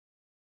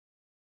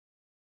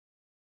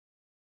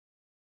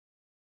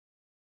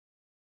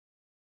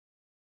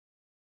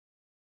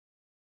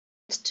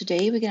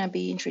Today we're going to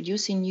be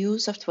introducing new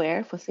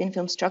software for thin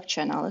film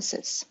structure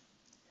analysis.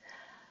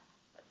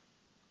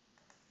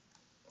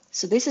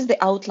 So this is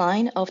the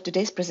outline of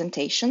today's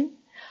presentation.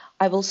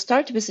 I will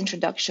start with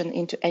introduction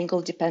into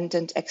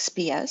angle-dependent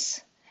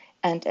XPS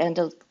and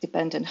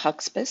angle-dependent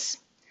HAXPES.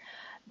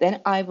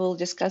 Then I will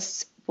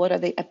discuss what are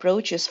the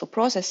approaches for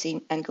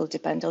processing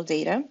angle-dependent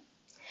data.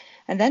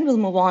 And then we'll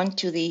move on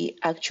to the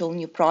actual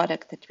new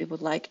product that we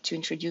would like to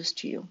introduce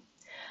to you.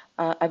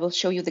 I will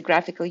show you the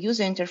graphical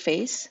user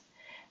interface,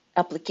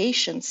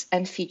 applications,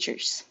 and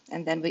features,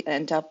 and then we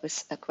end up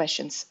with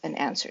questions and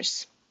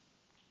answers.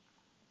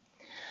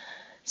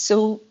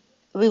 So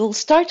we will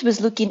start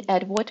with looking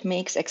at what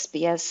makes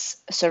XPS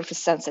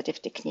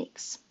surface-sensitive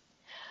techniques.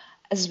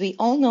 As we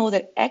all know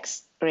that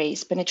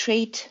X-rays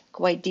penetrate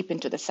quite deep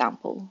into the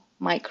sample,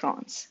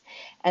 microns,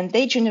 and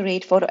they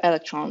generate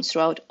photoelectrons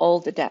throughout all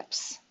the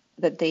depths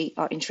that they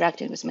are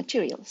interacting with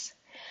materials.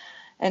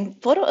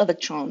 And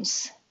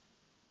photoelectrons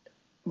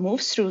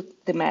move through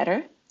the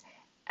matter,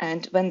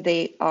 and when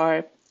they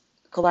are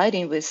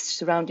colliding with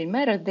surrounding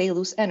matter, they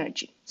lose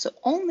energy. So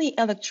only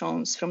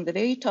electrons from the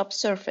very top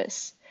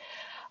surface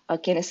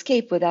can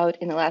escape without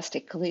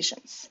inelastic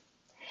collisions.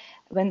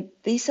 When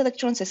these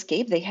electrons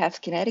escape, they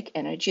have kinetic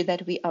energy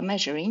that we are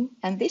measuring,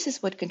 and this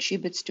is what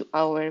contributes to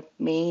our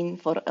main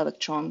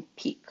photoelectron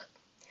peak.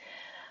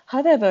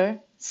 However,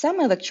 some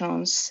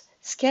electrons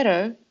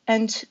scatter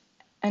and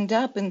end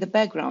up in the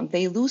background.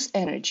 They lose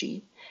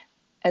energy.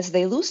 As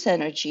they lose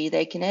energy,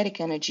 their kinetic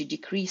energy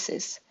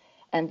decreases,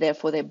 and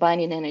therefore their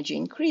binding energy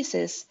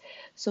increases.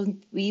 So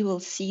we will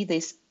see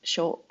this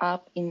show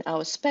up in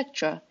our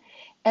spectra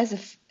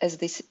as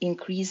this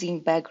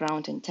increasing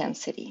background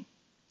intensity.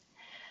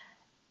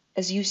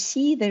 As you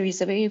see, there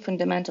is a very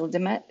fundamental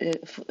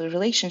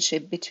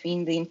relationship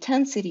between the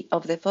intensity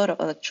of the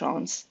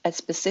photoelectrons at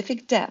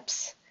specific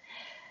depths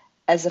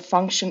as a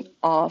function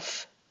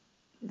of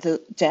the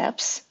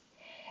depths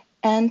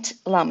and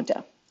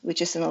lambda,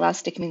 which is an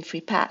elastic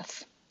mean-free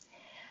path,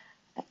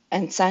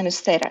 and sinus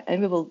theta.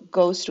 And we will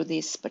go through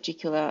these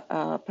particular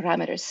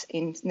parameters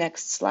in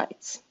next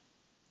slides.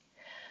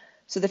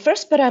 So the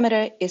first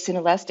parameter is an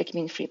elastic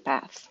mean-free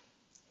path.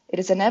 It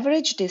is an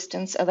average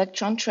distance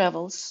electron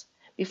travels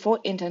before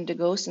it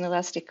undergoes an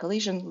elastic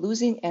collision,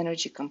 losing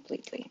energy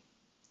completely.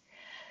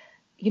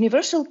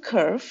 Universal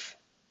curve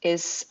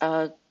is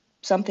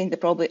something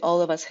that probably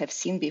all of us have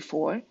seen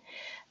before.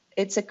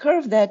 It's a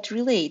curve that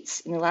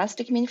relates an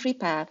elastic mean-free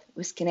path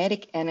with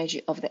kinetic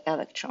energy of the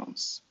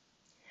electrons.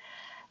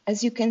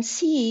 As you can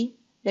see,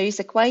 there is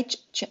a quite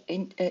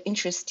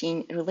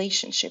interesting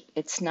relationship.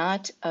 It's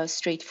not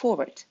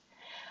straightforward,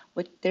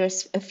 but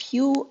there's a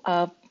few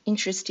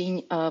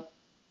interesting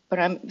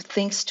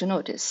things to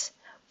notice.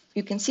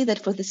 You can see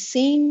that for the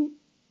same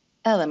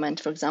element,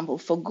 for example,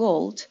 for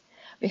gold,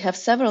 we have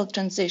several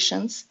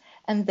transitions,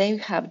 and they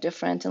have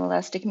different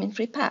inelastic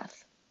mean-free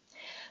path.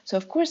 So,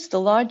 of course, the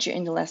larger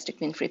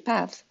inelastic mean-free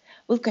path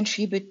will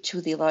contribute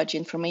to the large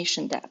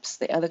information depths.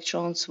 The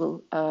electrons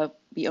will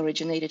be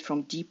originated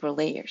from deeper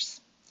layers.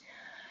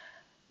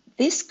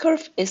 This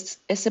curve is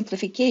a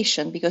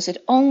simplification because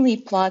it only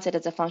plots it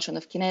as a function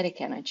of kinetic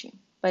energy.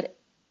 But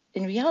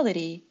in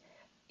reality,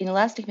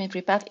 inelastic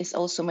mean-free path is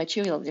also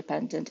material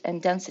dependent and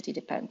density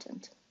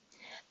dependent.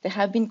 There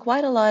have been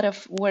quite a lot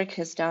of work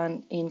has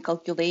done in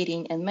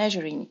calculating and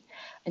measuring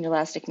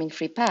inelastic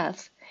mean-free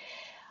path.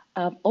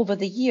 Over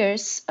the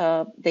years,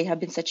 they have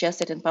been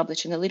suggested and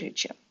published in the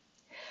literature.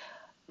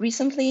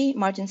 Recently,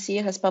 Martin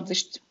Sear has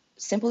published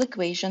a simple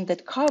equation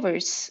that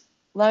covers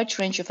large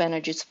range of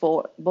energies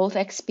for both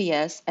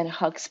XPS and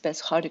HAXPES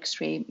hard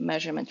X-ray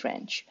measurement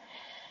range.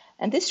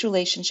 And this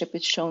relationship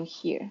is shown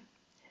here.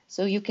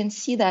 So you can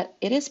see that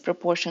it is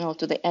proportional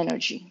to the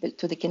energy,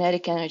 to the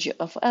kinetic energy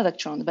of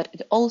electron, but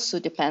it also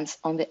depends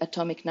on the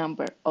atomic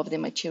number of the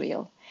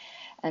material.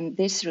 And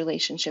this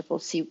relationship we'll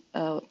see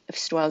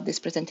throughout this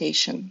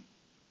presentation.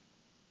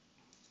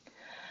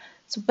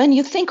 So when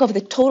you think of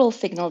the total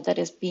signal that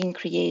is being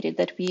created,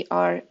 that we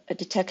are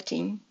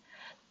detecting,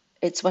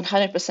 it's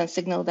 100%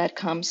 signal that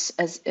comes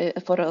as a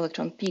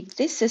photoelectron peak.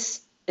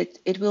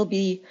 It will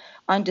be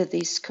under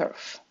this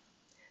curve.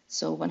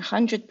 So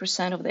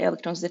 100% of the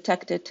electrons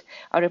detected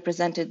are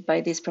represented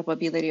by this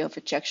probability of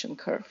ejection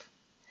curve.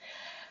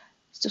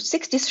 So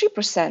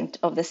 63%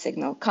 of the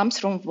signal comes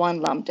from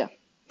one lambda,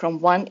 from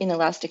one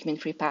inelastic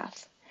mean-free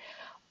path,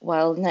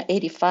 while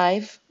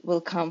 86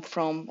 will come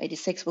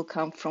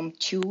from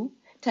 2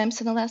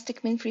 times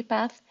inelastic mean-free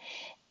path,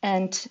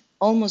 and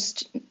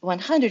almost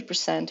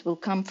 100% will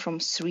come from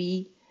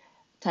 3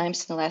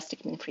 times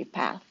inelastic mean-free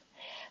path.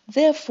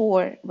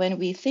 Therefore, when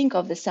we think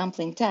of the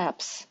sampling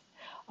depths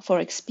for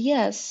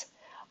XPS,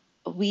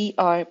 we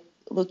are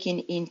looking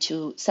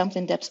into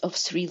sampling depths of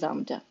 3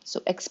 lambda. So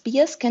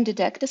XPS can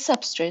detect a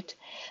substrate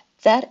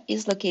that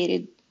is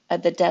located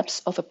at the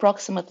depths of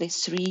approximately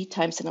 3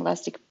 times an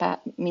elastic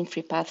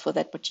mean-free path for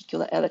that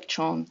particular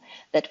electron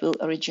that will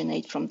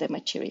originate from the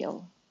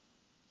material.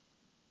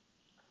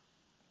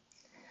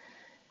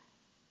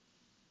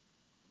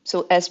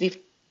 So as we've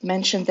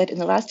mentioned, that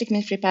an elastic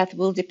mean-free path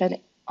will depend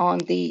on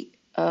the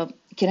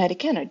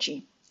kinetic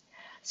energy.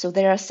 So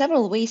there are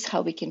several ways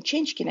how we can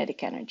change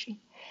kinetic energy.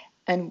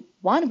 And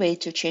one way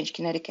to change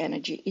kinetic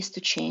energy is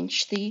to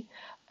change the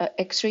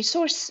X-ray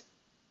source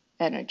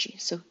energy.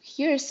 So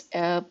here's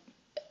an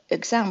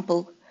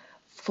example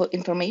for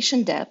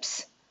information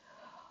depths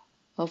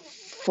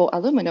for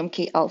aluminum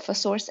K alpha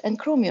source and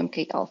chromium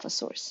K alpha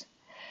source.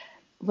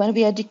 When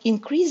we are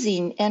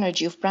increasing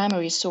energy of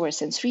primary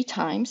source in 3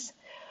 times,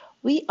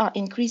 we are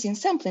increasing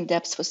sampling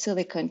depths for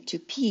silicon to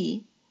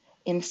P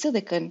in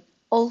silicon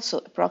also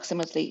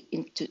approximately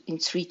in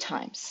 3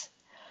 times.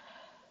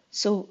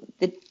 So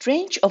the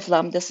range of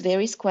lambdas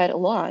varies quite a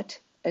lot,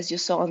 as you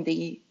saw on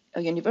the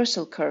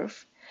universal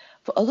curve.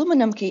 For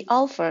aluminum K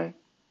alpha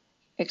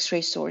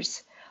X-ray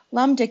source,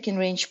 lambda can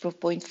range from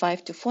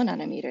 0.5 to 4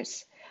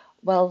 nanometers,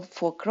 while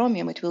for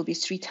chromium it will be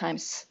 3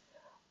 times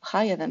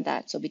higher than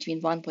that, so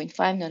between 1.5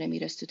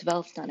 nanometers to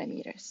 12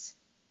 nanometers.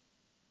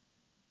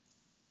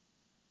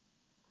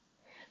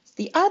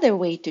 The other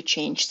way to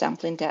change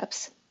sampling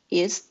depths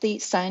is the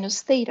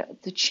sinus theta,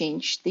 to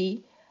change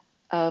the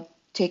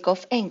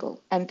takeoff angle.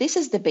 And this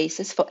is the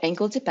basis for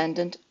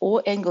angle-dependent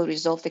or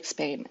angle-resolved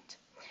experiment.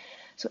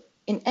 So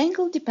in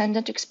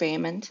angle-dependent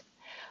experiment,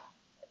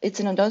 it's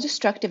a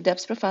non-destructive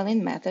depth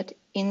profiling method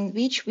in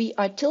which we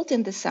are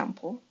tilting the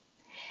sample.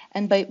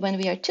 And when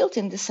we are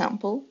tilting the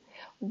sample,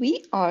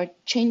 we are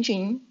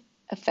changing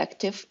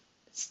effective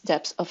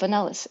depths of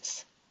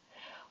analysis.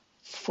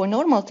 For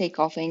normal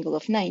takeoff angle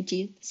of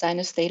 90,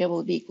 sinus theta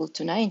will be equal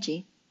to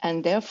 90,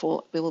 and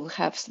therefore we will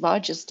have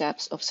largest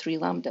depths of 3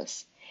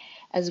 lambdas.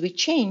 As we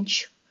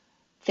change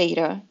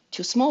theta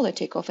to smaller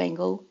takeoff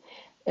angle,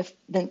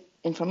 the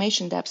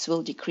information depths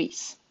will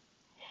decrease.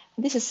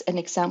 This is an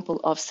example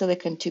of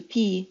silicon to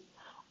P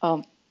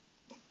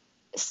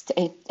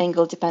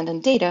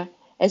angle-dependent data.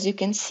 As you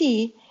can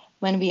see,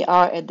 when we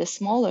are at the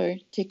smaller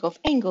takeoff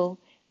angle,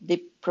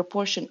 the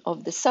proportion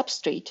of the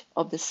substrate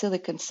of the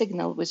silicon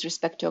signal with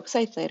respect to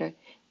oxide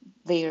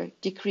layer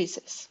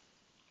decreases.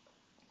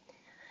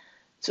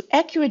 So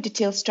accurate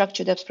detailed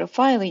structure depth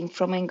profiling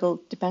from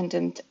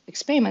angle-dependent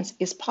experiments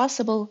is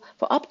possible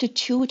for up to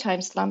 2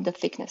 times lambda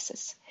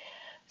thicknesses.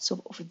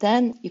 So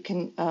then you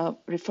can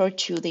refer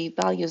to the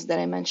values that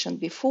I mentioned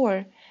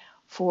before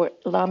for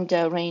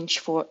lambda range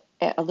for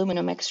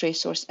aluminum X-ray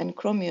source and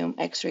chromium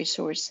X-ray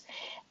source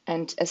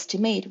and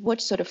estimate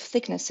what sort of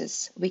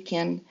thicknesses we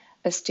can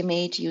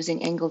estimate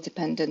using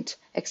angle-dependent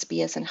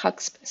XPS and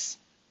HAXPES.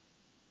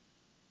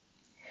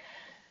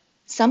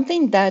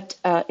 Something that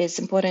is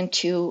important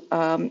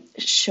to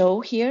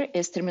show here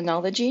is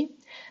terminology.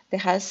 There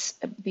has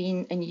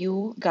been a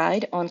new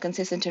guide on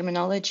consistent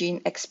terminology in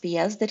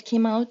XPS that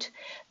came out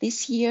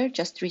this year,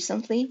 just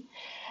recently.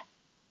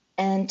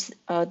 And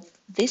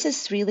this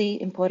is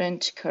really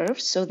important curve.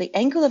 So the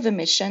angle of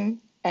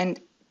emission and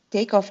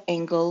takeoff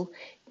angle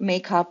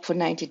make up for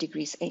 90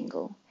 degrees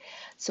angle.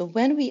 So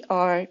when we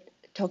are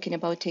talking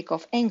about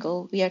takeoff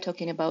angle, we are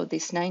talking about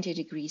this 90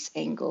 degrees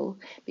angle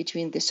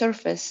between the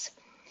surface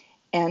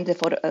and the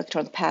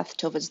photoelectron path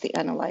towards the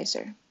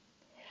analyzer.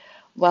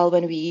 While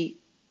when we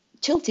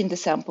tilt in the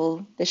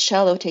sample, the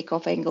shallow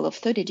takeoff angle of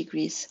 30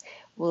 degrees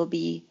will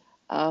be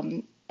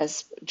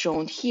as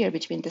drawn here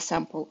between the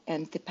sample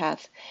and the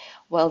path,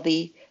 while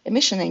the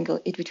emission angle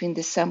is between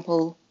the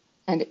sample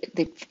and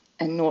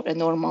a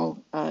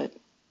normal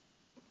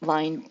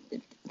line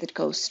that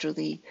goes through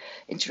the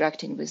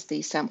interacting with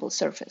the sample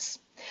surface.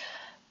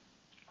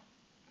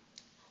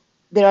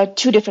 There are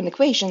 2 different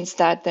equations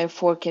that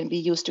therefore can be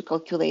used to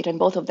calculate, and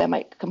both of them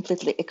are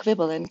completely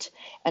equivalent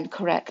and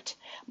correct.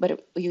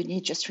 But you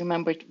need just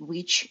remember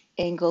which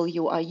angle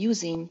you are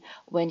using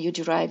when you're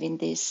deriving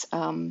this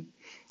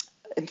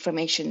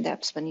information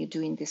depths, when you're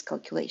doing this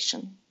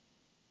calculation.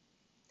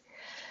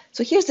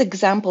 So here's an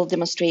example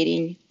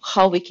demonstrating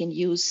how we can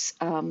use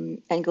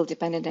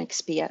angle-dependent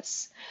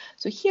XPS.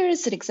 So here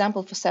is an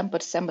example for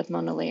Sambot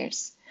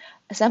monolayers.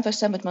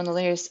 Sambot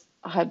monolayers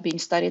have been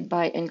studied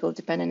by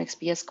angle-dependent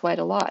XPS quite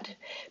a lot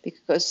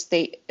because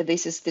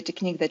this is the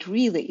technique that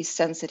really is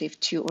sensitive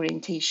to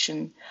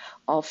orientation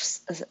of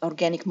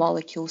organic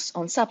molecules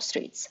on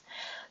substrates.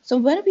 So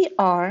when we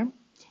are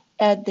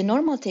at the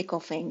normal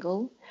takeoff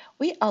angle,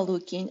 we are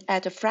looking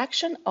at a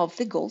fraction of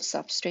the gold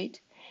substrate,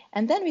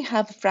 and then we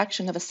have a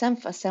fraction of a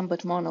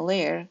Sambot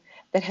monolayer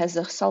that has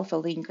a sulfur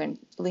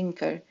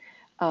linker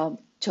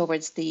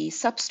towards the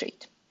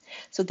substrate.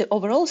 So the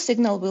overall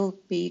signal will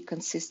be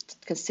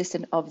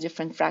consistent of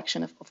different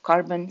fraction of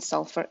carbon,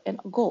 sulfur, and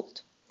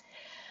gold.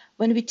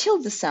 When we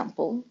tilt the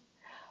sample,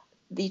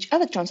 the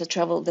electrons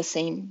travel the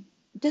same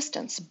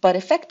distance, but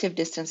effective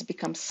distance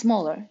becomes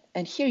smaller.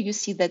 And here you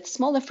see that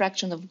smaller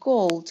fraction of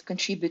gold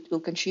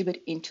will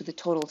contribute into the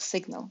total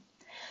signal.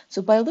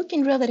 So by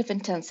looking relative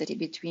intensity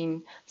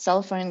between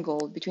sulfur and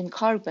gold, between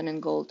carbon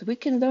and gold, we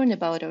can learn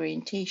about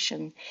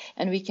orientation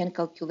and we can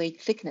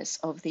calculate thickness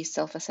of the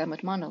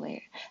sulfur-Sambot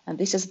monolayer. And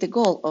this is the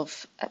goal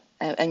of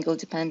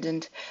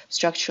angle-dependent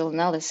structural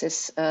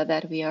analysis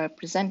that we are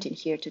presenting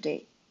here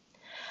today.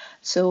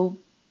 So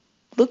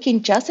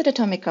looking just at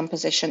atomic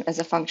composition as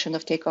a function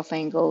of takeoff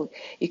angle,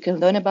 you can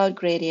learn about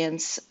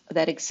gradients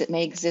that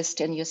may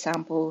exist in your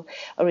sample,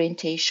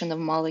 orientation of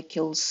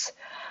molecules,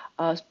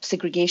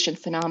 segregation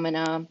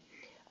phenomena,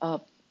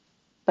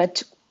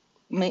 but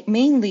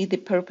mainly the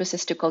purpose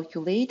is to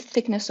calculate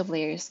thickness of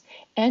layers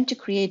and to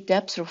create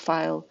depth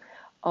profile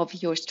of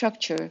your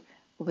structure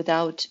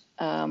without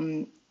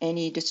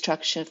any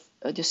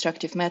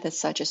destructive methods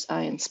such as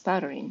ion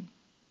spattering.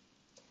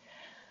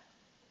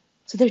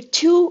 So there are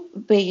two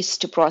ways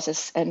to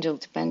process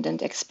angle-dependent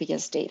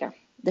XPS data.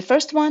 The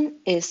first one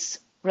is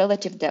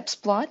relative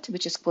depth plot,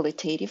 which is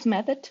qualitative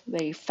method,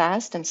 very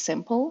fast and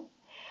simple.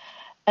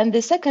 And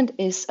the second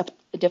is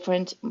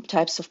different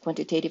types of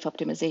quantitative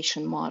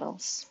optimization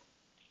models.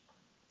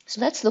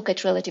 So let's look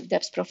at relative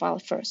depth profile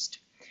first.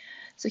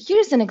 So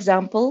here's an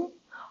example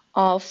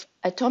of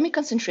atomic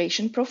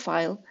concentration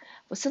profile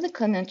for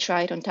silicon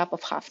nitride on top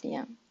of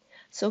hafnium.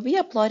 So we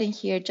are plotting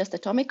here just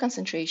atomic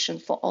concentration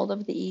for all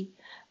of the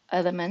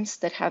elements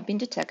that have been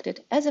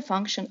detected as a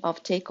function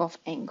of takeoff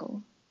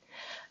angle.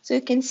 So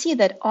you can see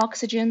that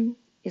oxygen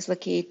is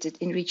located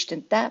enriched in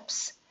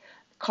depths,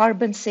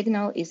 carbon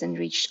signal is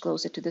enriched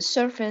closer to the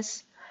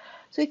surface.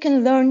 So you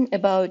can learn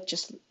about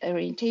just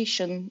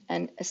orientation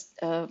and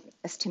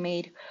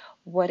estimate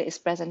what is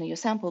present in your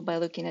sample by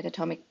looking at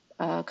atomic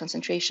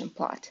concentration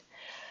plot.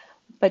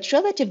 But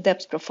relative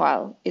depth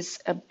profile is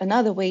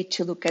another way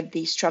to look at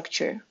the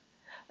structure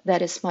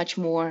that is much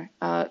more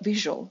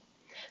visual.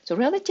 So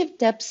relative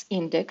depth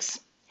index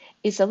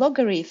is a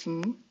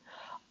logarithm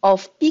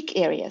of peak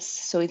areas.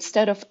 So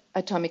instead of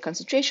atomic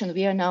concentration,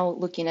 we are now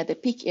looking at the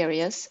peak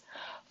areas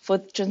for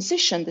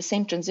transition, the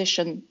same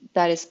transition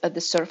that is at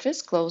the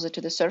surface, closer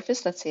to the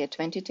surface, let's say a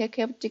 20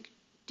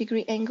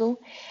 degree angle,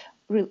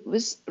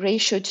 was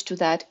ratioed to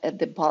that at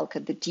the bulk,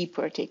 at the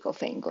deeper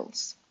takeoff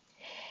angles.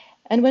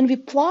 And when we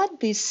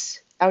plot this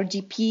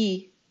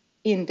RDP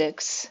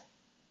index,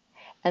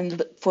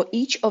 and for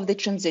each of the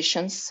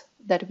transitions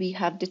that we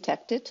have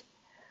detected,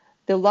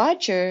 the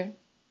larger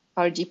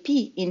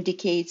RDP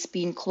indicates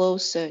being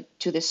closer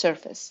to the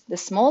surface. The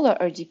smaller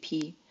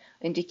RDP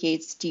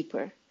indicates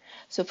deeper.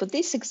 So for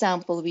this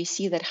example, we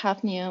see that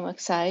hafnium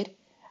oxide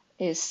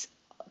is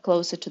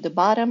closer to the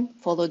bottom,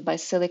 followed by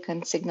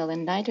silicon signal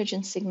and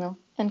nitrogen signal,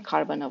 and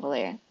carbon over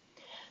layer.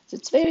 So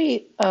it's a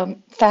very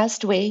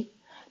fast way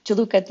to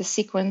look at the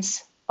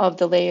sequence of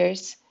the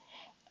layers,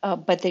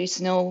 but there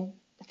is no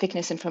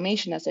thickness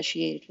information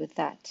associated with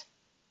that.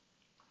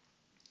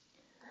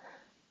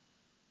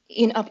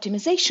 In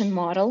optimization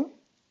model,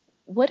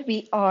 what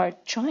we are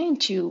trying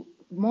to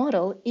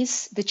model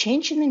is the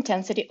change in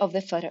intensity of the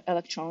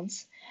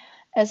photoelectrons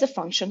as a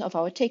function of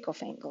our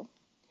takeoff angle.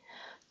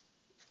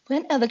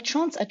 When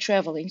electrons are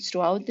traveling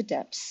throughout the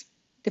depths,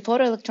 the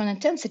photoelectron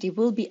intensity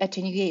will be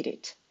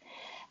attenuated.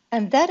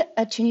 And that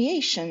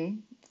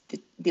attenuation,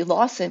 the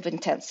loss of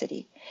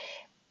intensity,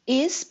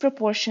 is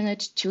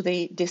proportionate to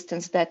the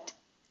distance that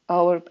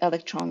our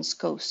electrons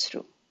go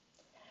through.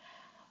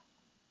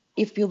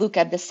 If we look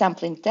at the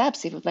sampling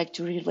depths, if we would like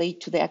to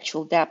relate to the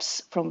actual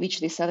depths from which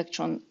this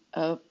electron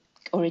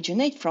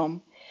originate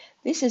from,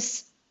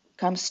 this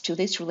comes to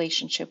this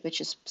relationship,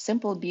 which is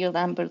simple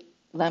Beer-Lambert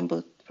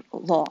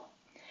law.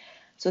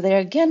 So there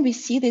again, we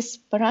see these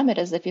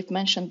parameters that we've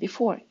mentioned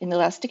before, in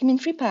elastic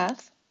mean-free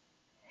path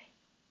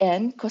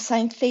and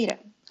cosine theta,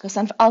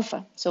 cosine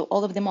alpha. So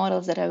all of the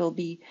models that I will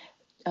be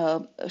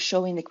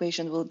showing the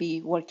equation will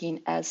be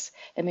working as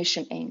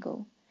emission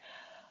angle.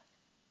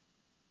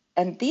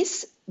 And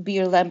this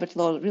Beer-Lambert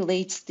law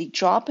relates the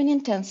drop in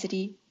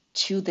intensity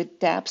to the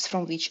depths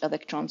from which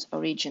electrons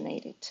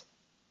originated.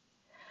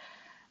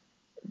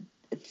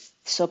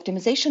 So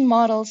optimization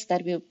models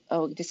that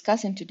we're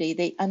discussing today,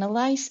 they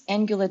analyze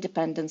angular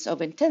dependence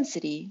of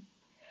intensity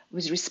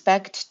with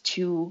respect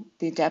to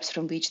the depths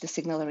from which the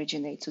signal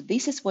originates. So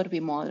this is what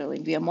we're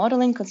modeling. We are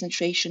modeling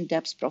concentration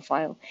depth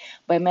profile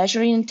by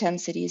measuring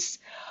intensities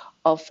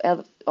of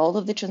all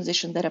of the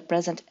transitions that are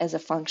present as a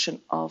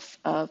function of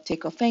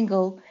takeoff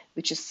angle,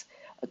 which is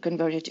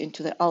converted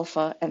into the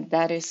alpha, and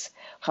that is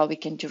how we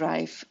can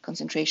derive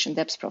concentration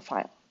depth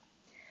profile.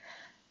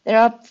 There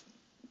are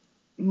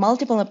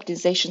multiple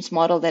optimizations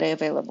models that are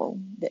available.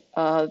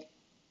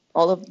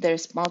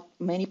 There's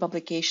many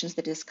publications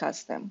that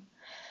discuss them.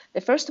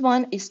 The first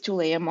one is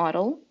two-layer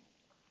model,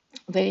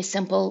 very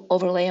simple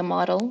overlayer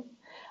model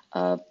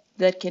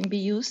that can be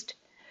used.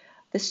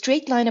 The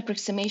straight line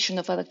approximation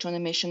of electron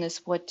emission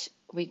is what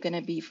we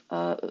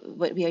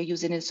are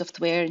using in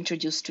software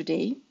introduced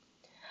today.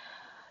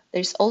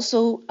 There's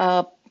also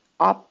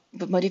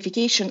the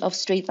modification of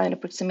straight line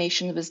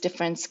approximation with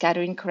different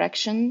scattering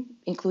correction,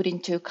 including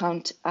to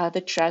account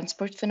the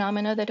transport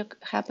phenomena that are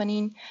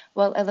happening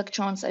while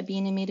electrons are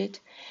being emitted.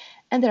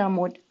 And there are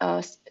more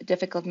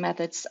difficult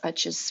methods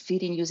such as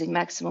feeding using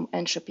maximum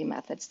entropy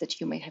methods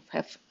that you may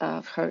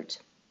have heard.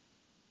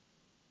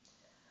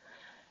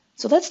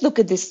 So let's look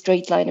at this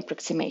straight line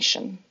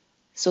approximation.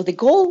 So the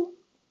goal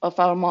of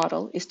our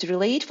model is to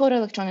relate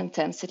photoelectron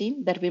intensity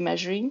that we're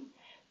measuring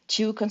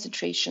to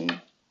concentration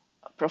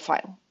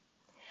profile.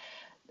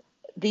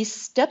 this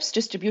steps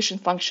distribution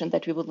function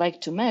that we would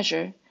like to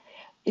measure,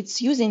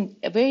 it's using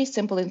a very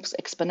simple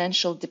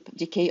exponential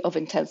decay of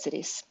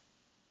intensities.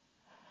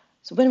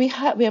 So when we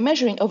are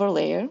measuring over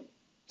layer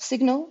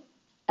signal,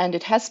 and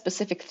it has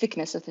specific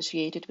thickness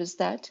associated with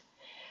that,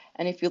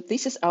 and if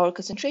this is our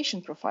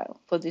concentration profile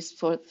for this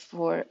for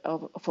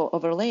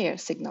over layer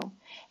signal,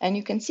 and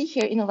you can see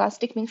here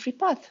inelastic mean free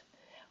path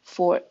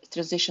for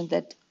transition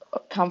that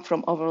come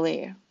from over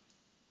layer.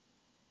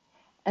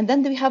 And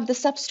then we have the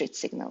substrate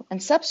signal, and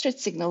substrate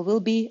signal will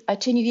be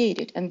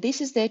attenuated, and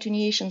this is the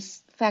attenuation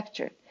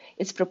factor.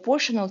 It's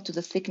proportional to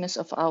the thickness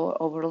of our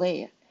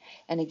overlayer.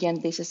 And again,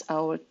 this is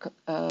our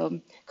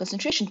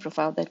concentration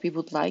profile that we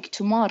would like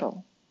to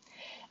model.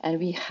 And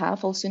we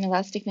have also an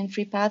elastic mean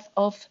free path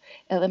of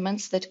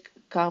elements that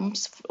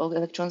of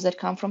electrons that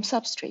come from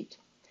substrate.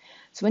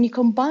 So when you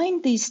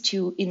combine these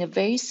two in a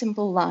very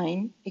simple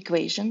line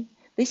equation,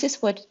 this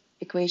is what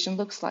equation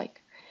looks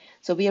like.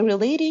 So we are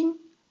relating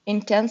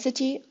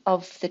intensity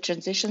of the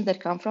transitions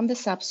that come from the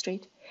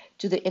substrate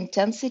to the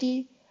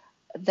intensity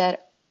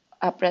that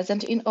are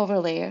present in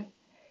overlayer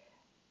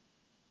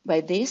by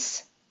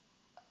this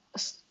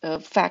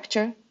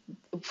factor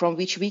from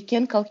which we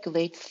can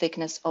calculate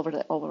thickness over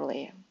the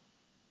overlayer.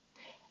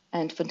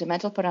 And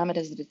fundamental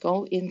parameters that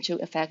go into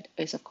effect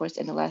is, of course,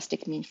 an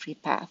elastic mean free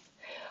path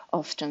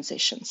of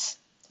transitions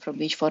from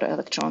which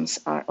photoelectrons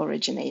are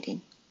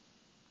originating.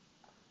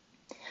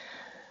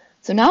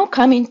 So now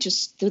coming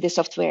to the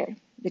software.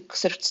 The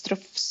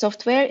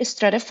software is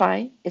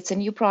StrataPHI. It's a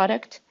new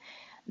product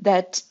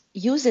that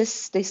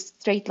uses this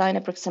straight line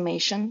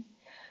approximation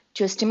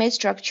to estimate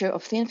structure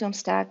of thin film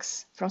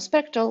stacks from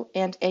spectral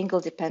and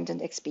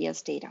angle-dependent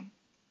XPS data.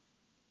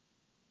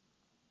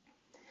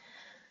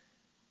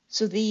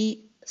 So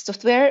the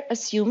software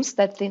assumes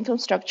that thin film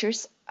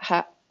structures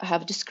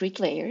have discrete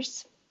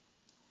layers.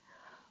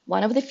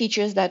 One of the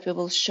features that we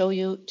will show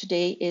you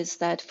today is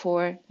that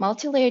for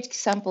multi-layered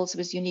samples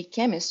with unique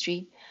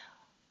chemistry,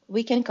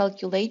 we can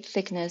calculate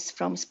thickness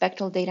from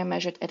spectral data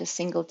measured at a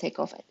single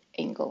takeoff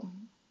angle.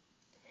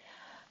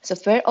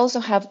 Software also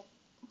have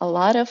a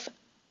lot of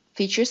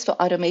features for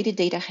automated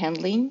data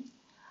handling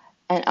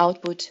and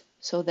output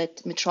so that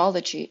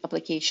metrology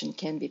application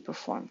can be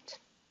performed.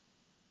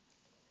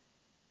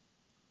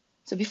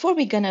 So before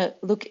we're going to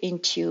look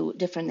into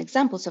different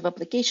examples of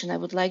application, I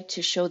would like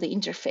to show the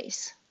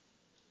interface.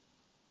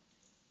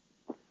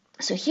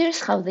 So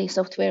here's how the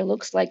software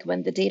looks like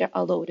when the data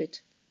are loaded.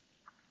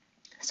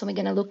 So we're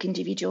going to look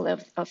individually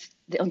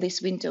on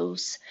these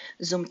windows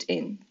zoomed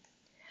in.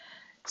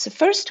 So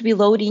first, we're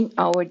loading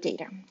our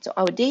data. So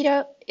our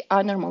data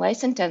are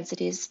normalized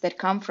intensities that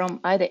come from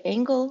either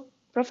angle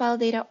profile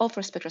data or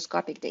for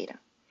spectroscopic data.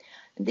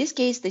 In this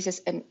case, this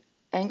is an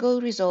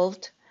angle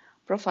resolved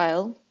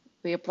profile.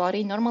 We are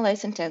plotting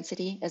normalized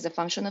intensity as a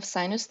function of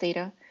sinus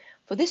theta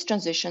for these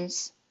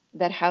transitions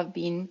that have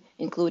been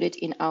included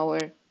in our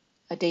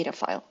data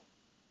file.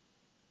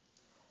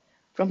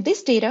 From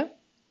this data,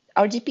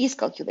 RDP is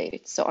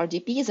calculated. So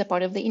RDP is a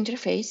part of the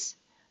interface.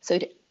 So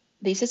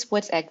this is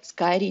what's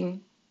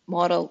guiding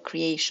model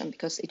creation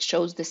because it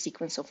shows the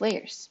sequence of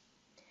layers.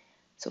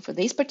 So for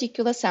this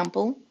particular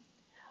sample,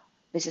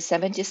 this is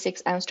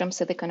 76 angstrom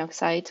silicon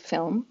oxide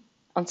film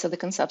on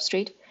silicon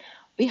substrate.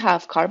 We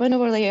have carbon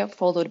overlayer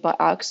followed by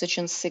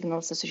oxygen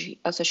signals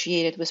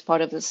associated with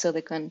part of the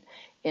silicon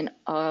in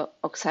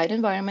oxide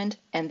environment,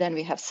 and then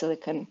we have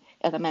silicon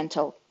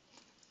elemental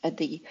at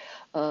the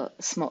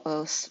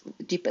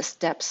deepest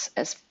depths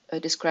as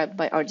described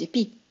by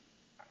RDP.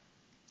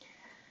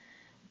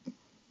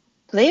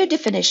 Layer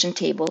definition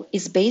table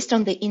is based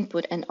on the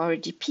input and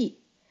RDP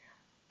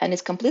and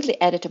is completely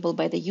editable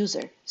by the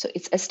user. So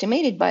it's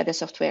estimated by the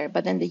software,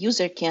 but then the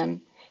user can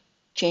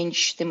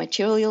change the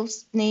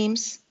materials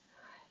names.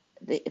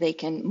 They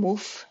can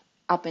move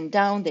up and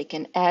down. They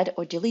can add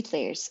or delete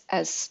layers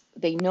as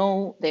they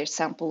know their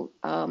sample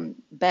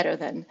better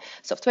than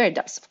software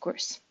does, of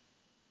course.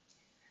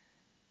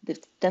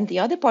 Then the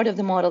other part of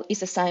the model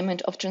is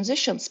assignment of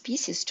transition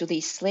species to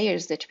these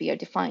layers that we are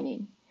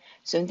defining.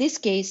 So in this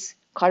case,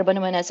 carbon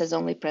MNS is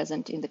only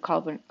present in the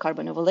carbon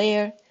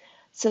overlayer.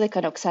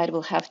 Silicon oxide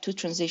will have two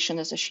transitions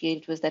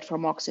associated with that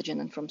from oxygen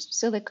and from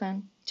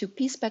silicon to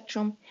P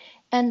spectrum,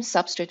 and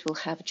substrate will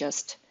have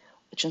just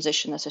a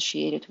transition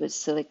associated with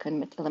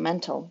silicon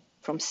elemental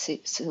from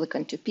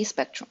silicon to P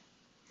spectrum.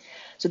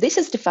 So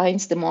this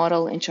defines the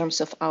model in terms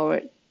of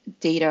our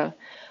data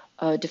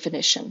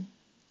definition.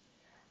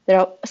 There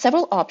are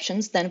several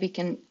options then we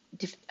can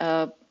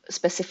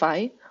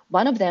specify.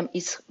 One of them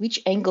is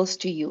which angles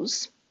to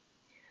use.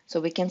 So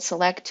we can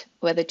select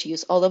whether to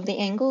use all of the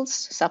angles,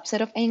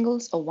 subset of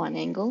angles, or one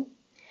angle.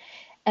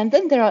 And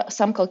then there are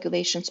some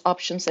calculations,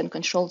 options, and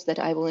controls that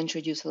I will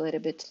introduce a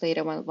little bit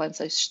later once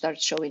I start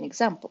showing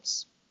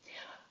examples.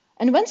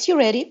 And once you're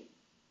ready,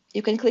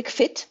 you can click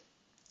Fit,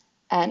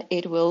 and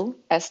it will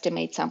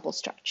estimate sample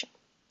structure.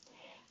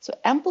 So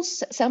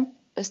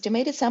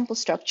estimated sample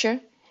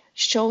structure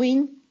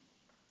showing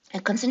a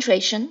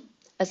concentration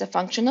as a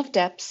function of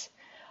depth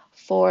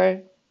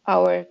for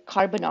our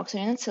carbon,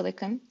 oxygen, and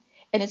silicon,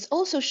 and it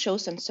also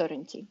shows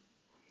uncertainty.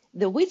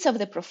 The width of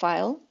the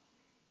profile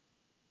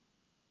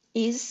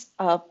is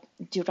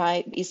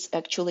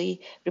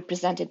actually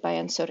represented by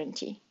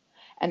uncertainty.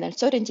 And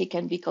uncertainty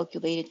can be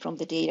calculated from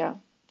the data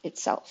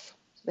itself.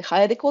 The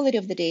higher the quality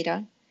of the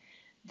data,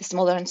 the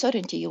smaller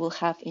uncertainty you will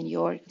have in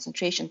your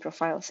concentration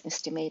profiles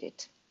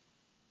estimated.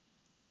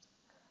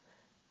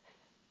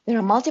 There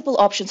are multiple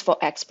options for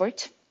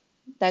export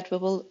that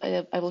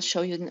I will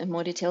show you in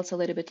more details a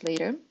little bit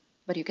later,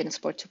 but you can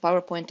export to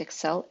PowerPoint,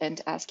 Excel,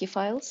 and ASCII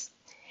files.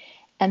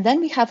 And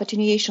then we have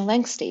attenuation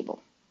length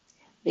table.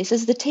 This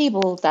is the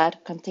table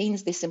that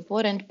contains these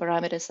important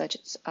parameters such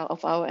as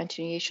of our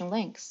attenuation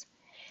lengths.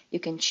 You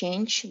can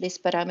change this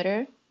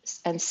parameter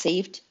and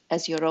save it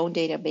as your own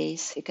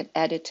database. You can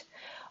add it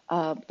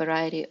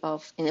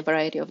in a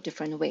variety of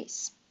different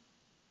ways.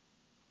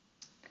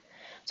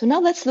 So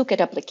now let's look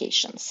at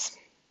applications.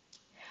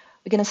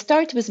 We're going to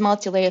start with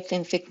multi-layer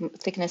thin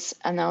thickness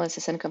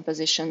analysis and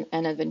composition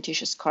and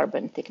adventitious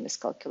carbon thickness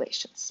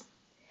calculations.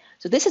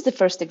 So this is the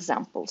first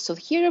example. So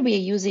here we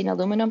are using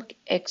aluminum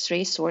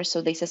X-ray source.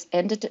 So this is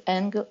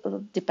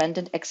angle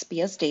dependent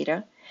XPS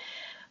data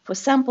for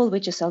sample,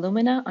 which is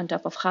alumina on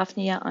top of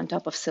hafnia on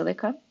top of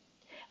silica.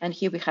 And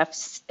here we have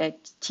a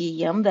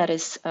TEM that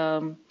is,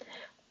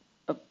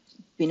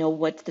 we know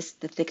what the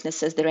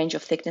thicknesses, the range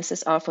of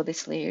thicknesses are for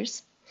these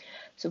layers.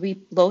 So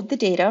we load the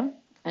data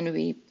and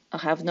we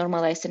have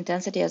normalized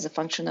intensity as a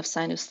function of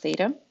sinus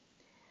theta.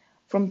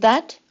 From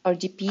that, our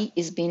dP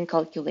is being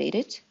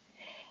calculated.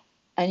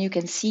 And you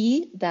can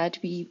see that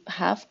we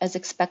have, as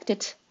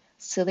expected,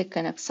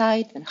 silicon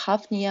oxide, then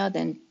hafnia,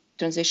 then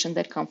transition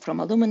that come from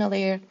alumina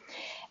layer,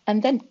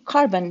 and then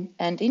carbon,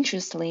 and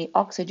interestingly,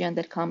 oxygen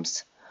that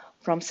comes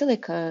from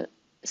silica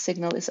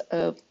signal is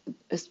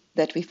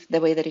the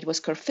way that it was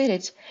curve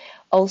fitted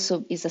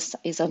also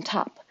is on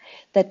top.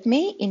 That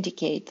may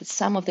indicate that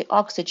some of the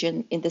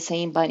oxygen in the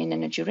same binding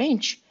energy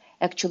range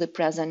actually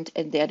present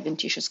in the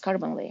adventitious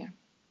carbon layer.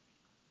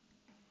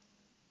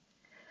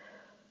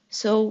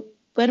 So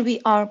when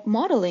we are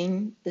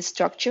modeling the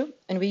structure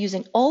and we're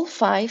using all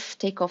 5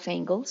 takeoff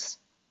angles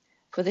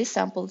for this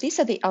sample, these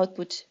are the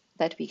output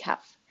that we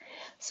have.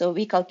 So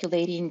we're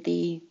calculating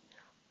the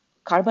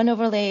carbon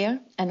overlayer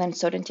and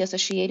uncertainty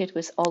associated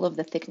with all of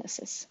the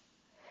thicknesses.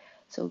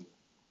 So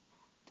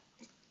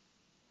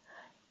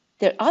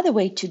the other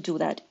way to do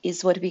that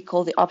is what we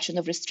call the option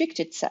of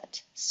restricted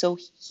set. So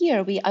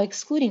here we are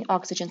excluding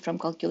oxygen from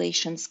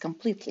calculations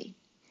completely.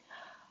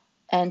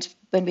 And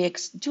when we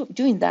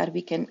doing that,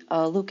 we can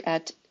look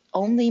at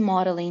only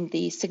modeling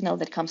the signal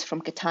that comes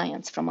from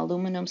cations, from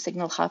aluminum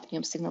signal,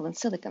 hafnium signal, and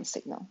silicon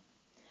signal.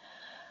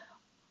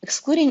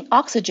 Excluding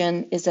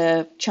oxygen is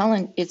a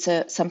challenge.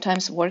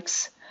 Sometimes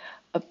works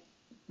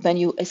when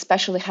you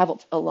especially have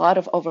a lot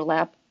of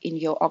overlap in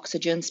your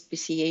oxygen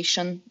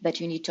speciation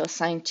that you need to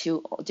assign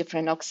to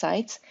different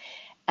oxides.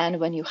 And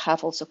when you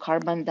have also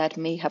carbon that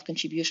may have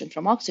contribution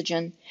from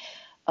oxygen,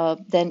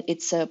 then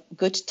it's a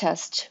good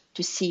test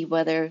to see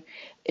whether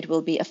it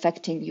will be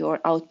affecting your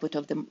output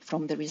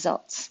from the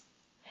results.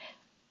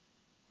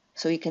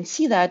 So you can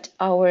see that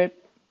our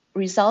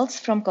results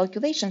from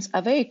calculations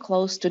are very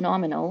close to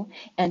nominal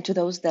and to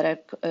those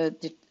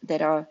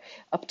that are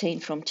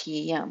obtained from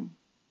TEM.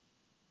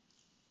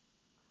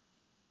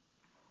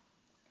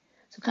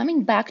 So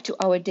coming back to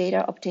our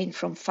data obtained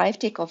from 5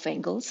 takeoff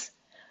angles,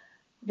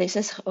 this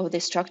is the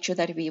structure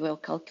that we will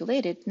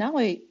calculate. Now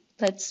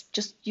let's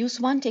just use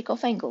 1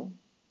 takeoff angle.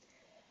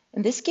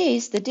 In this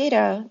case, the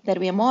data that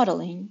we are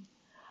modeling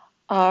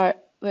were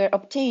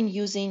obtained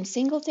using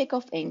single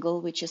takeoff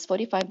angle, which is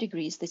 45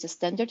 degrees. This is a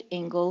standard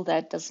angle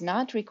that does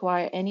not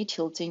require any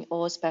tilting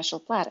or special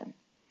platen.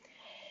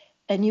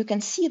 And you can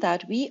see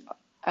that we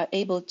are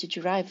able to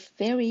derive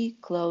very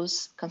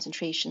close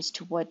concentrations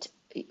to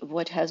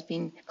what has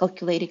been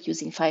calculated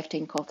using 5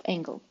 takeoff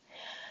angle.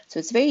 So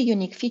it's a very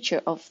unique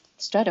feature of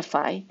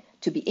StrataPHI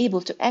to be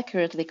able to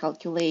accurately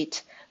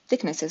calculate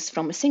thicknesses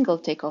from a single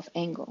takeoff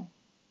angle.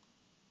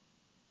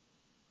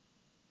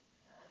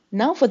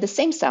 Now for the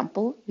same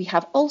sample, we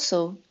have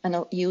also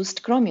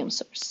used chromium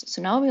source.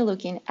 So now we're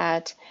looking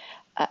at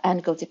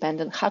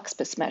angle-dependent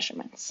HAXPES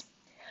measurements.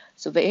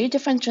 So very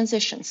different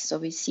transitions. So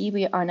we see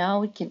we are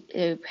now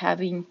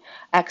having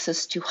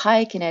access to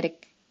high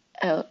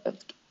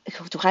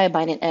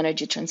binding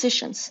energy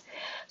transitions.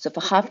 So for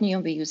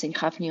hafnium, we're using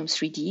hafnium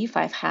 3D,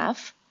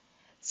 5-half,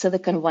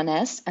 silicon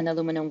 1s, and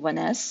aluminum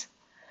 1s.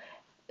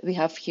 We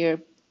have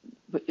here,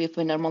 if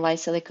we normalize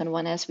silicon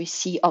 1s, we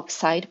see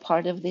oxide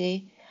part of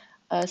the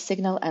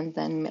signal and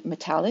then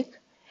metallic.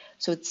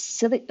 So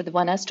the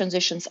 1s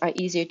transitions are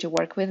easier to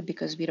work with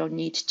because we don't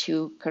need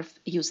to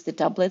use the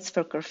doublets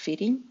for curve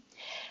fitting.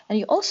 And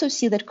you also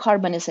see that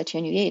carbon is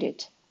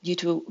attenuated. Due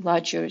to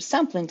larger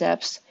sampling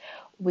depths,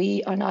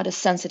 we are not as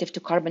sensitive to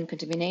carbon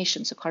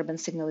contamination, so carbon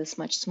signal is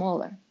much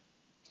smaller.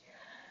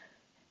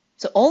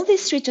 So all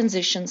these 3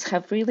 transitions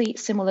have really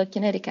similar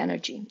kinetic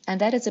energy,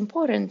 and that is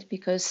important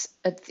because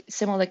at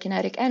similar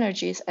kinetic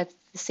energies at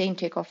the same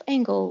takeoff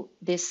angle,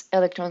 these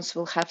electrons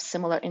will have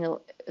similar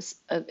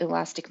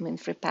elastic mean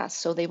free path,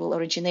 so they will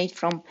originate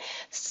from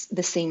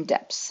the same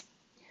depths.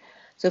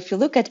 So if you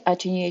look at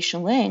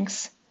attenuation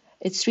lengths,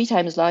 it's 3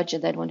 times larger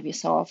than what we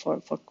saw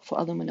for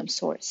aluminum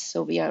source.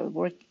 So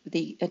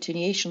the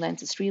attenuation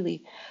length is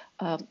really,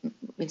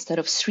 instead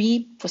of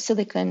 3 for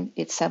silicon,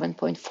 it's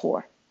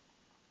 7.4.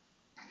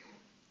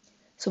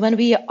 So when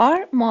we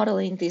are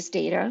modeling this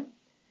data,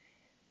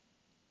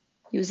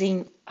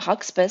 using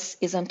HAXPES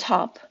is on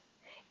top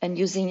and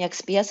using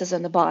XPS is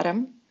on the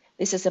bottom.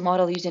 This is a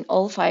model using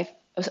all 5,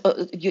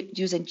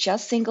 using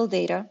just single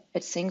data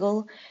at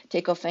single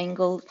takeoff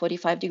angle,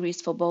 45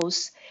 degrees for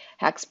both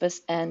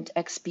HAXPES and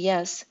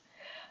XPS.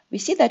 We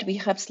see that we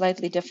have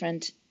slightly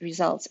different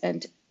results,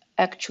 and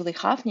actually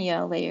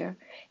Hafnia layer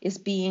is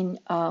being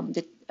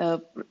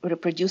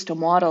reproduced or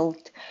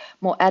modeled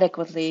more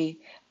adequately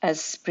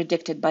as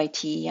predicted by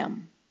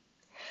TEM.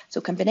 So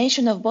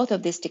combination of both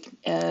of these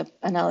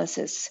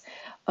analysis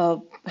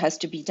has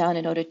to be done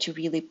in order to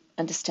really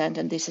understand,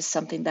 and this is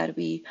something that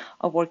we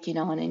are working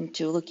on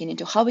looking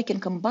into how we can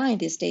combine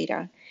this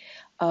data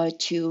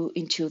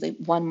into the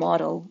one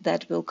model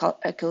that will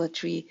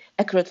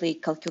accurately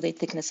calculate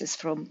thicknesses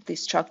from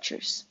these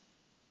structures.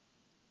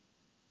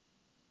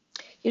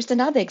 Here's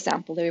another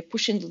example. They're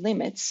pushing the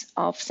limits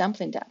of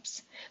sampling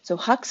depths. So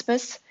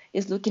HAXPES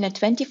is looking at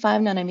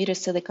 25 nanometer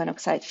silicon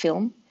oxide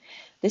film.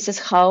 This is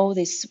how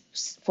this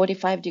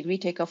 45-degree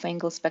takeoff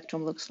angle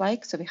spectrum looks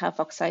like. So we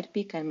have oxide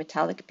peak and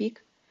metallic peak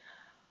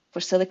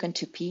for silicon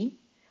 2P.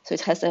 So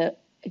it has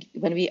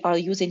when we are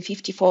using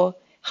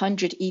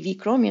 5400 EV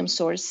chromium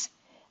source,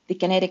 the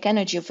kinetic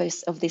energy of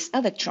this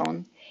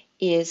electron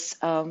is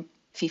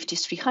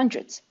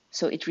 5300.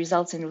 So it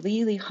results in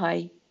really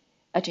high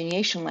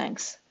attenuation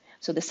lengths.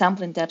 So the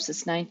sampling depth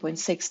is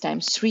 9.6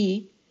 times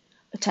 3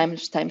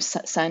 times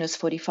sinus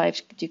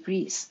 45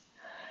 degrees.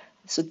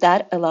 So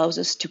that allows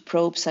us to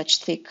probe such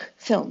thick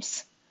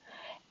films.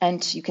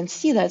 And you can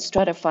see that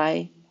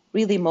StrataPHI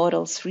really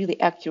models really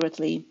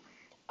accurately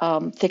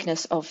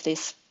thickness of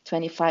this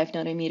 25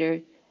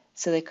 nanometer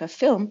silica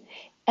film.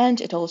 And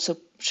it also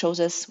shows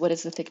us what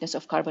is the thickness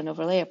of carbon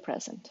overlay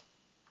present.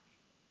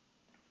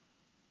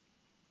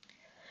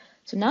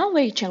 So now a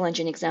very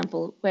challenging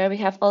example where we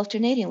have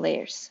alternating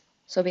layers.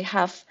 So we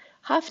have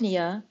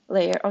hafnia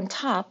layer on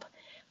top,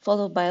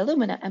 followed by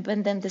alumina, and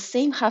then the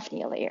same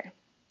hafnia layer.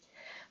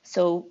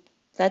 So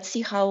let's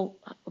see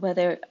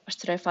whether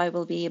StrataPHI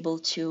will be able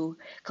to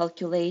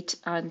calculate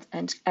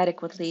and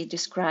adequately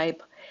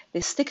describe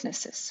these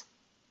thicknesses.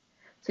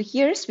 So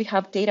here's we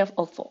have data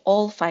for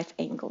all 5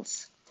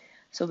 angles.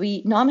 So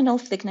nominal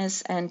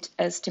thickness and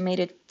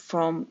estimated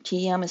from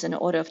TEM is an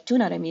order of 2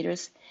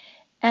 nanometers,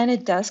 and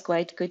it does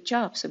quite a good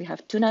job. So we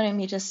have 2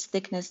 nanometers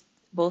thickness,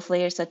 both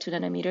layers are 2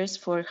 nanometers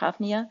for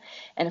hafnia,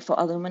 and for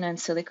alumina and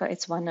silica,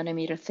 it's 1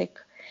 nanometer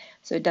thick.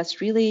 So it does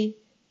really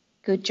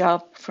good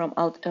job for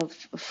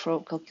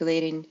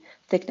calculating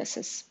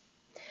thicknesses.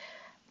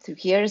 So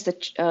here's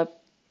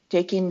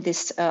taking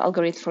this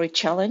algorithm for a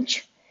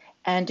challenge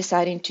and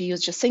deciding to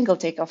use just single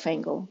takeoff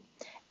angle.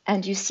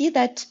 And you see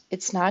that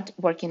it's not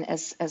working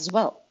as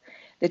well.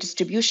 The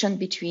distribution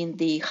between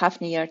the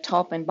hafnia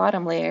top and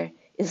bottom layer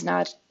is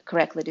not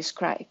correctly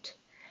described.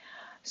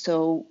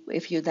 So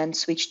if you then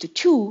switch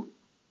to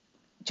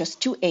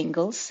just two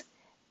angles,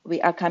 we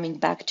are coming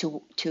back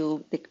to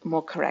the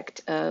more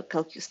correct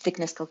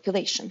thickness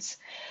calculations.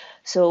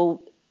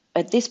 So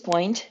at this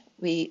point,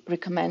 we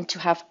recommend to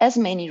have as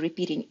many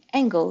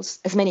angles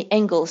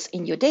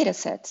in your data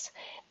sets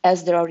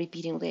as there are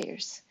repeating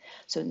layers.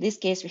 So in this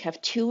case, we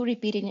have 2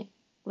 repeating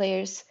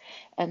layers,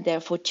 and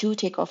therefore 2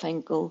 takeoff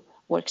angle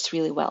works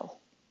really well.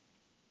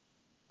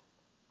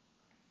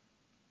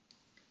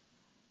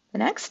 The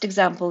next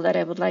example that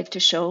I would like to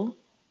show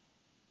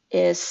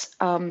is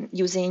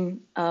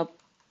using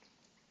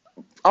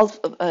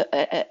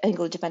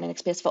angle-dependent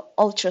XPS for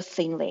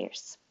ultra-thin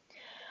layers.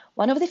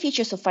 One of the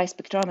features of PHI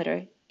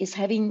spectrometer is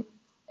having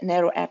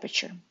narrow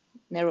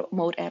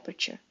mode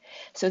aperture.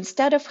 So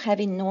instead of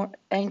having no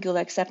angular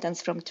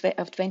acceptance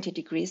of 20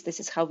 degrees, this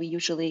is how we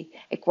usually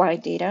acquire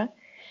data,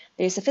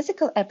 there is a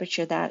physical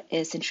aperture that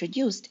is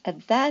introduced,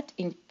 and that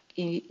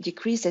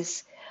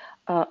decreases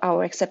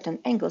our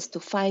acceptance angles to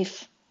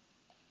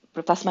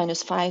plus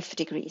minus 5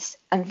 degrees.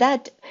 And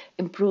that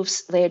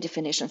improves layer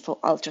definition for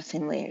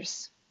ultra-thin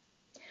layers.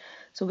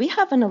 So we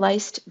have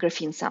analyzed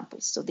graphene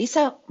samples. So these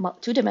are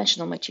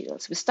 2-dimensional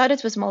materials. We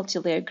started with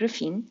multi-layer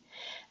graphene,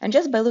 and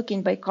just by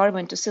looking by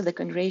carbon to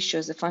silicon ratio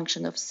as a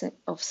function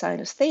of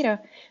sinus theta,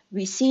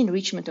 we see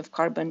enrichment of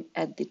carbon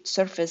at the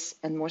surface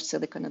and more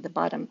silicon at the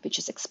bottom, which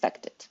is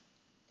expected.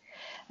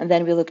 And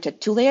then we looked at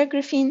 2-layer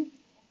graphene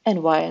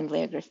and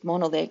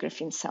mono-layer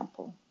graphene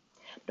sample.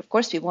 But of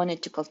course, we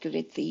wanted to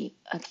calculate the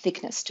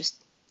thickness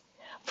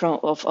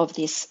of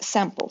these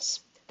samples.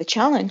 The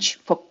challenge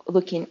for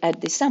looking at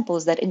the sample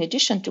is that in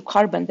addition to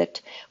carbon that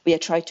we are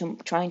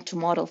trying to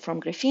model from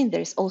graphene,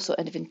 there is also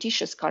an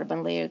adventitious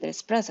carbon layer that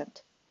is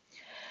present.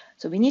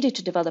 So we needed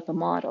to develop a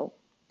model.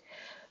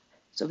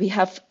 So we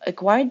have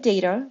acquired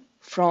data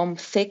from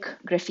thick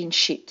graphene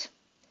sheet.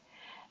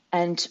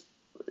 And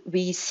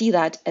we see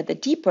that at the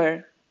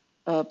deeper,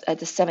 at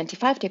the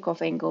 75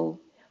 takeoff angle,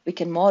 we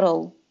can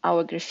model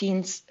our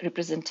graphene's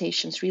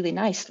representations really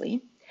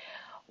nicely,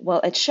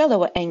 while at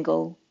shallower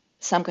angle,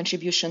 some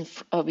contribution,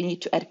 we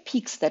need to add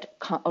peaks that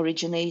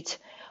originate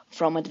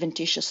from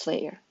adventitious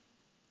layer.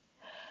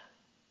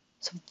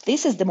 So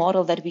this is the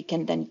model that we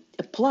can then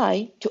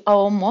apply to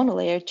our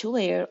monolayer,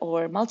 two-layer,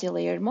 or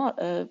multi-layer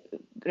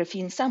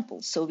graphene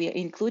samples. So we are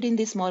including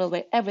this model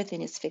where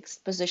everything is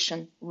fixed,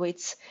 position,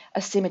 width,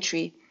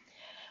 asymmetry.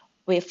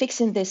 We are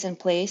fixing this in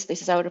place.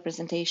 This is our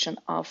representation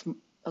of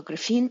a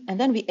graphene, and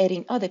then we're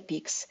adding other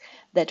peaks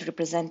that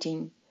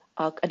representing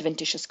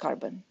adventitious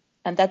carbon.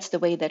 And that's the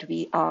way that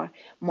we are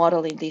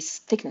modeling these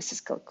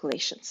thicknesses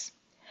calculations.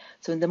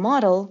 So in the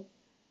model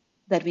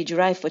that we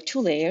derive for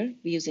two-layer,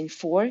 we're using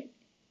 4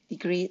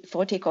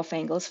 takeoff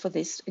angles for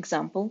this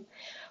example.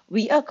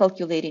 We are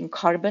calculating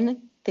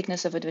carbon,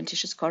 thickness of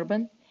adventitious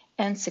carbon,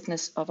 and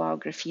thickness of our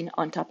graphene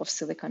on top of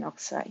silicon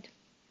oxide.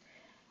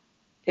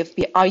 If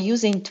we are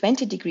using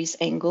 20 degrees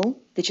angle,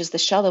 which is the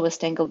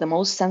shallowest angle, the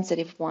most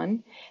sensitive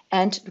one,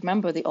 and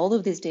remember that all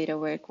of this data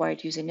were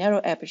acquired using narrow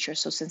aperture,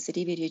 so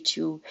sensitivity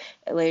to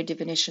layer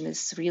definition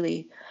is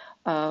really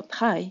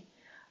high,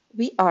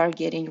 we are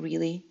getting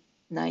really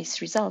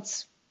nice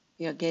results.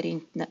 We are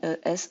getting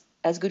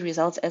as good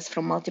results as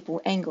from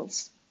multiple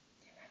angles.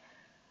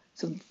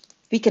 So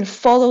we can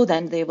follow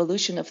then the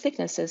evolution of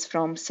thicknesses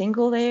from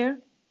single layer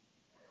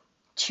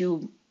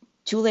to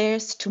two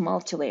layers to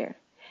multi-layer.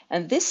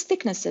 And these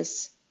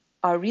thicknesses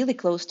are really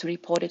close to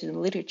reported in the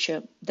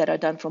literature that are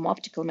done from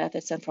optical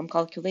methods and from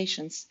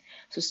calculations.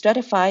 So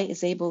StrataPHI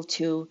is able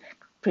to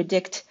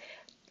predict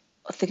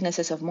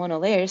thicknesses of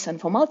monolayers,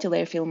 and for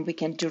multi-layer film, we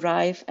can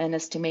derive and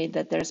estimate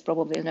that there's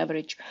probably an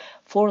average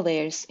 4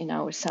 layers in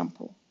our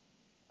sample.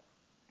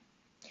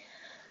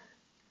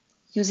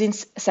 Using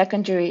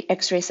secondary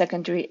X-ray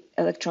secondary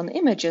electron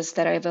images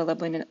that are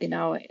available in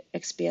our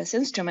XPS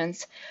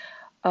instruments,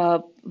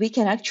 we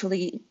can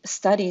actually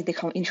study the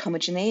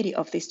inhomogeneity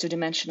of these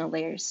two-dimensional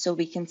layers. So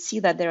we can see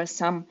that there are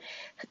some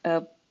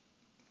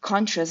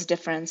contrast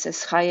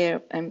differences,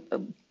 higher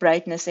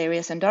brightness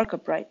areas and darker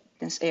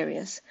brightness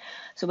areas.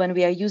 So when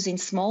we are using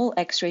small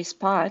X-ray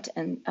spot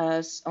and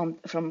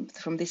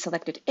from these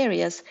selected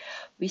areas,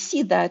 we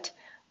see that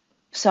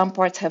some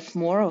parts have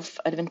more of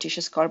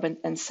adventitious carbon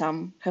and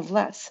some have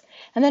less.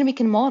 And then we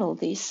can model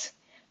these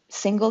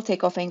single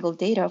takeoff angle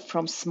data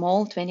from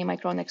small 20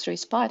 micron X-ray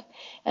spot,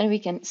 and we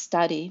can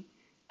study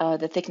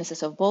the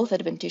thicknesses of both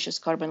adventitious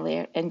carbon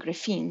layer and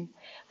graphene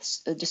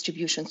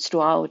distributions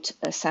throughout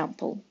a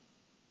sample.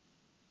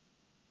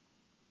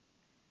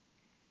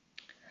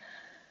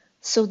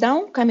 So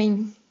now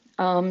coming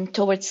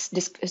towards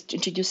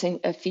introducing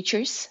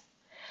features.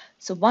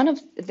 So one of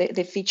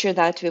the feature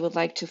that we would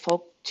like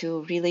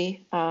to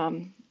really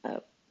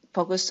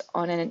focus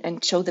on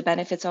and show the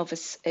benefits of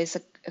is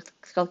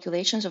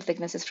calculations of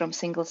thicknesses from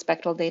single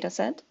spectral data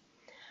set.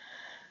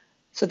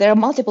 So there are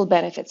multiple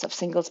benefits of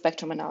single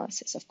spectrum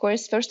analysis. Of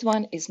course, first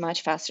one is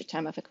much faster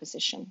time of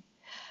acquisition.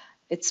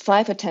 It's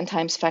 5 or 10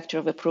 times factor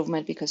of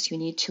improvement because you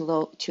need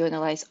to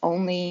analyze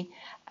only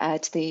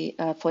at the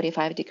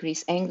 45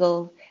 degrees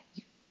angle,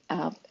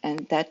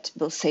 and that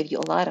will save you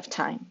a lot of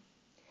time.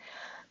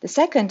 The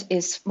second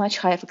is much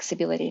higher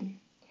flexibility.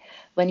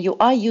 When you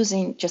are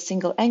using just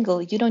single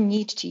angle, you don't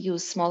need to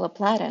use smaller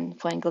platen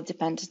for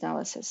angle-dependent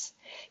analysis.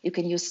 You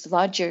can use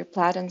larger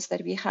platens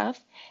that we have,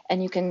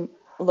 and you can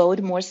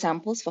load more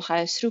samples for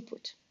higher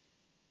throughput.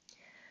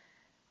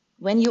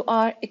 When you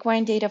are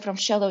acquiring data from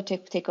shallow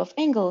takeoff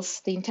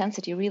angles, the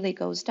intensity really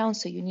goes down,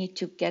 so you need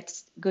to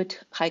get good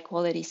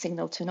high-quality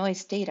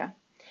signal-to-noise data.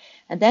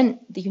 And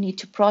then you need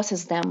to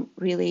process them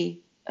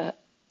really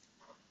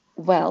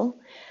well.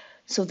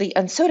 So the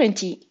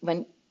uncertainty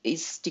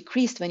is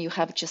decreased when you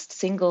have just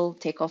single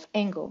takeoff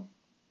angle,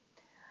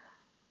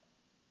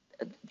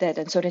 that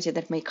uncertainty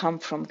that may come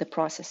from the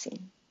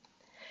processing.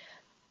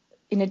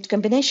 In a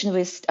combination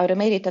with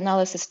automated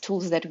analysis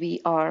tools that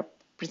we are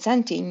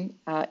presenting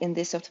in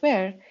this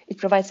software, it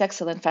provides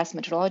excellent fast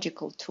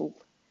metrological tool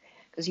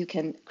because you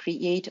can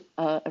create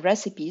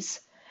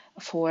recipes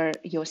for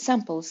your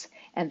samples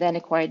and then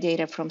acquire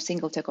data from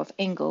single takeoff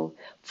angle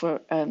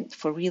for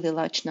really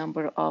large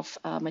number of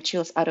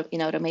materials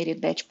in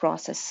automated batch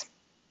process.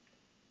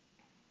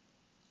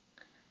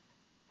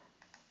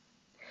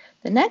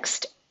 The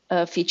next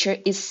feature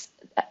is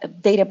a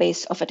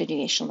database of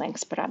attenuation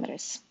length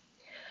parameters.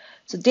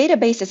 So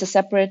database is a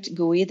separate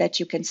GUI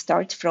that you can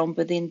start from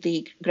within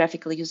the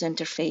graphical user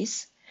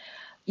interface.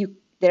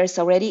 There's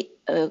already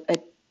a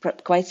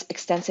quite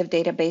extensive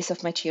database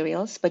of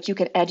materials, but you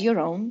can add your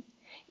own.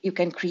 You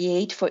can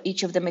create for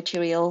each of the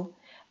material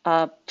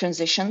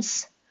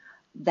transitions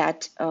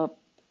that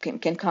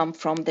can come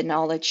from the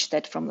knowledge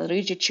that from the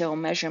literature or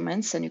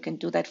measurements, and you can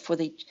do that for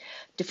the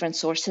different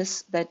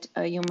sources that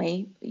you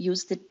may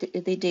use the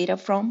data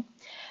from.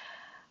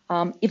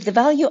 If the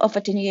value of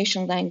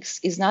attenuation lengths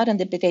is not in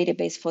the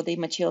database for the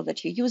material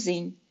that you're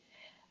using,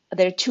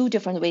 there are 2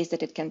 different ways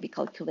that it can be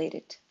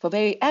calculated. For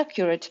very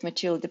accurate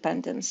material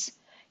dependence,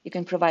 you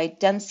can provide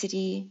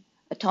density,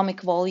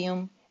 atomic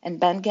volume, and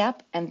band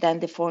gap, and then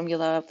the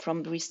formula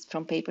from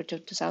paper to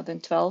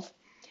 2012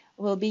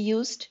 will be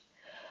used.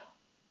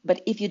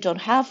 But if you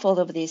don't have all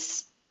of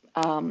these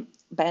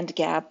band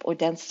gap or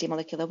density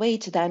molecular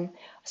weight, then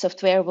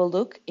software will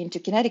look into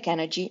kinetic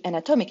energy and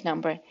atomic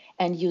number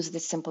and use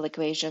this simple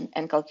equation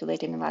and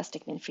calculate an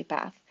elastic mean-free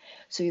path.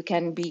 So you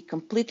can be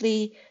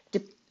completely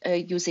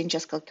using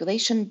just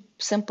calculation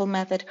simple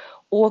method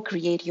or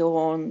create your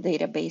own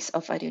database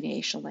of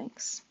attenuation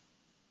links.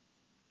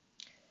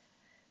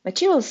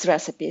 Materials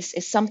recipes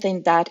is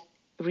something that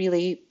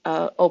really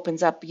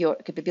opens up your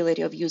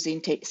capability of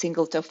using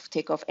single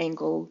takeoff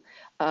angle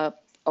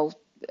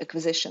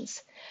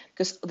acquisitions.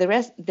 Because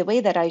the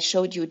way that I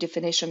showed you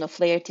definition of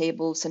layer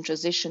tables and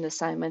transition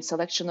assignment,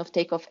 selection of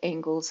takeoff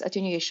angles,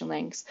 attenuation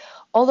lengths,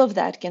 all of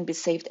that can be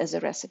saved as a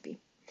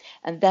recipe.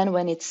 And then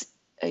when it's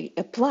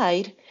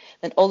applied,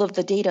 then all of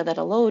the data that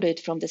are loaded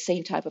from the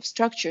same type of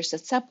structures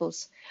as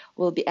samples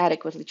will be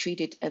adequately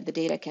treated and the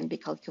data can be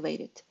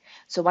calculated.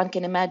 So one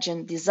can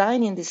imagine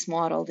designing this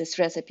model, this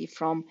recipe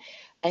from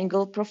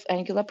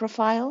angular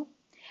profile,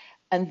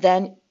 and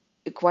then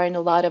acquiring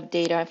a lot of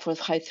data for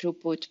high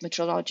throughput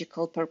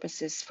metrological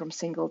purposes from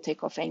single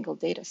takeoff angle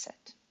data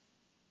set.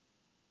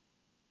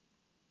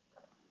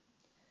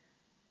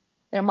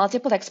 There are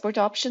multiple export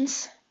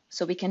options.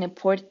 So we can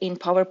import in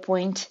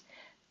PowerPoint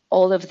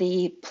all of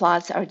the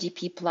plots,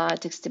 RDP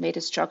plot,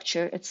 estimated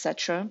structure,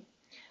 etc.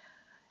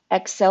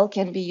 Excel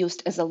can be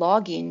used as a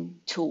logging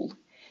tool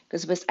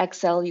because with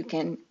Excel you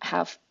can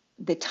have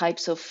the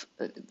types of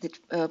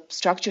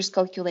structures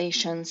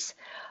calculations,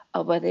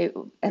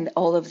 and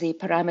all of the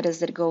parameters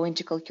that go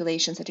into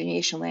calculations,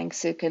 attenuation lengths,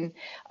 so you can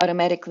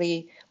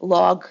automatically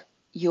log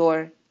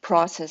your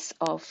process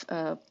of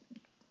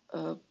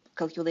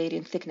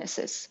calculating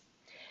thicknesses.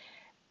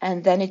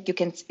 And then you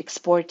can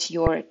export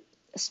your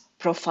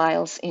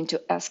profiles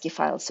into ASCII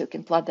files, so you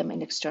can plot them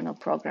in external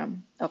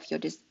program of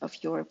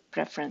your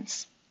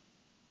preference.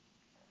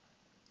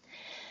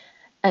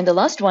 And the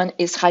last one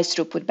is high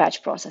throughput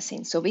batch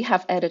processing. So we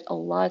have added a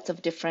lot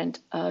of different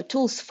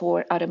tools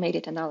for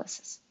automated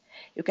analysis.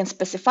 You can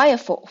specify a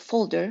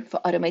folder for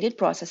automated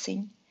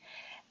processing,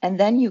 and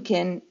then you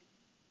can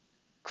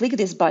click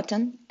this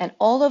button and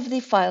all of the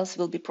files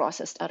will be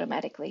processed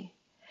automatically,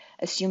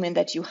 assuming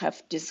that you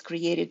have just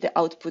created the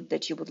output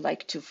that you would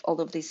like to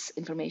all of this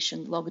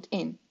information logged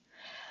in.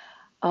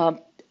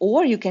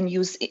 Or you can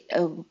use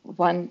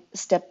one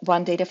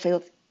data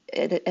file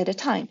at a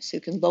time. So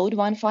you can load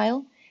one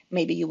file.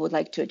 Maybe you would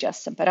like to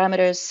adjust some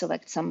parameters,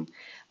 select some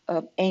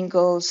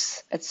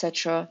angles,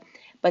 etc.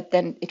 But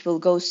then it will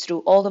go through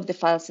all of the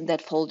files in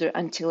that folder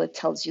until it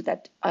tells you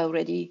that I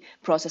already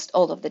processed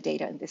all of the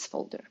data in this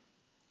folder.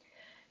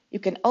 You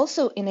can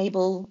also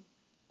enable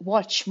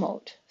watch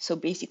mode. So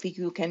basically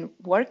you can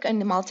work in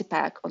the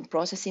multi-pack on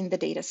processing the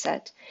data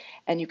set,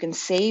 and you can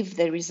save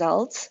the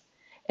results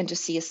and to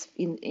see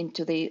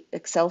into the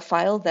Excel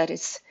file that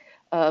is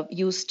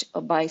used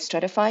by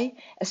StrataPHI.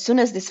 As soon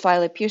as this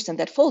file appears in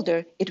that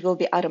folder, it will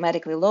be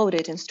automatically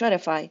loaded in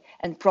StrataPHI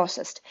and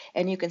processed.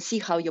 And you can see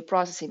how your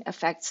processing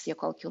affects your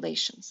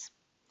calculations.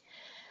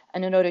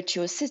 And in order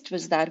to assist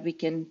with that, we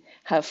can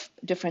have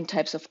different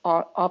types of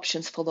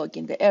options for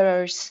logging the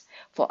errors,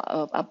 for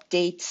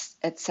updates,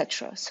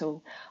 etc.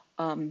 So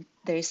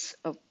there is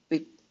a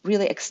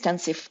really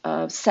extensive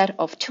set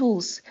of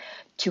tools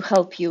to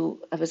help you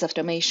with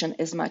automation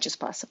as much as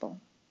possible.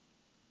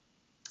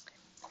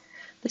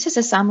 This is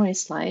a summary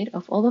slide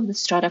of all of the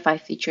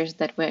StrataPHI features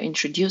that were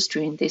introduced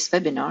during this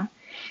webinar.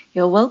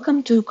 You're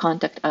welcome to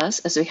contact us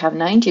as we have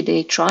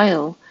 90-day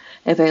trial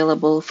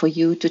available for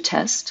you to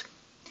test.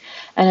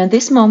 And at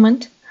this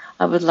moment,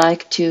 I would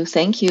like to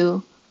thank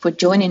you for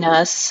joining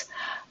us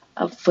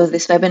for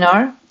this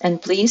webinar, and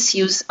please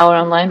use our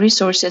online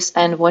resources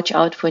and watch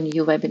out for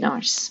new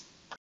webinars.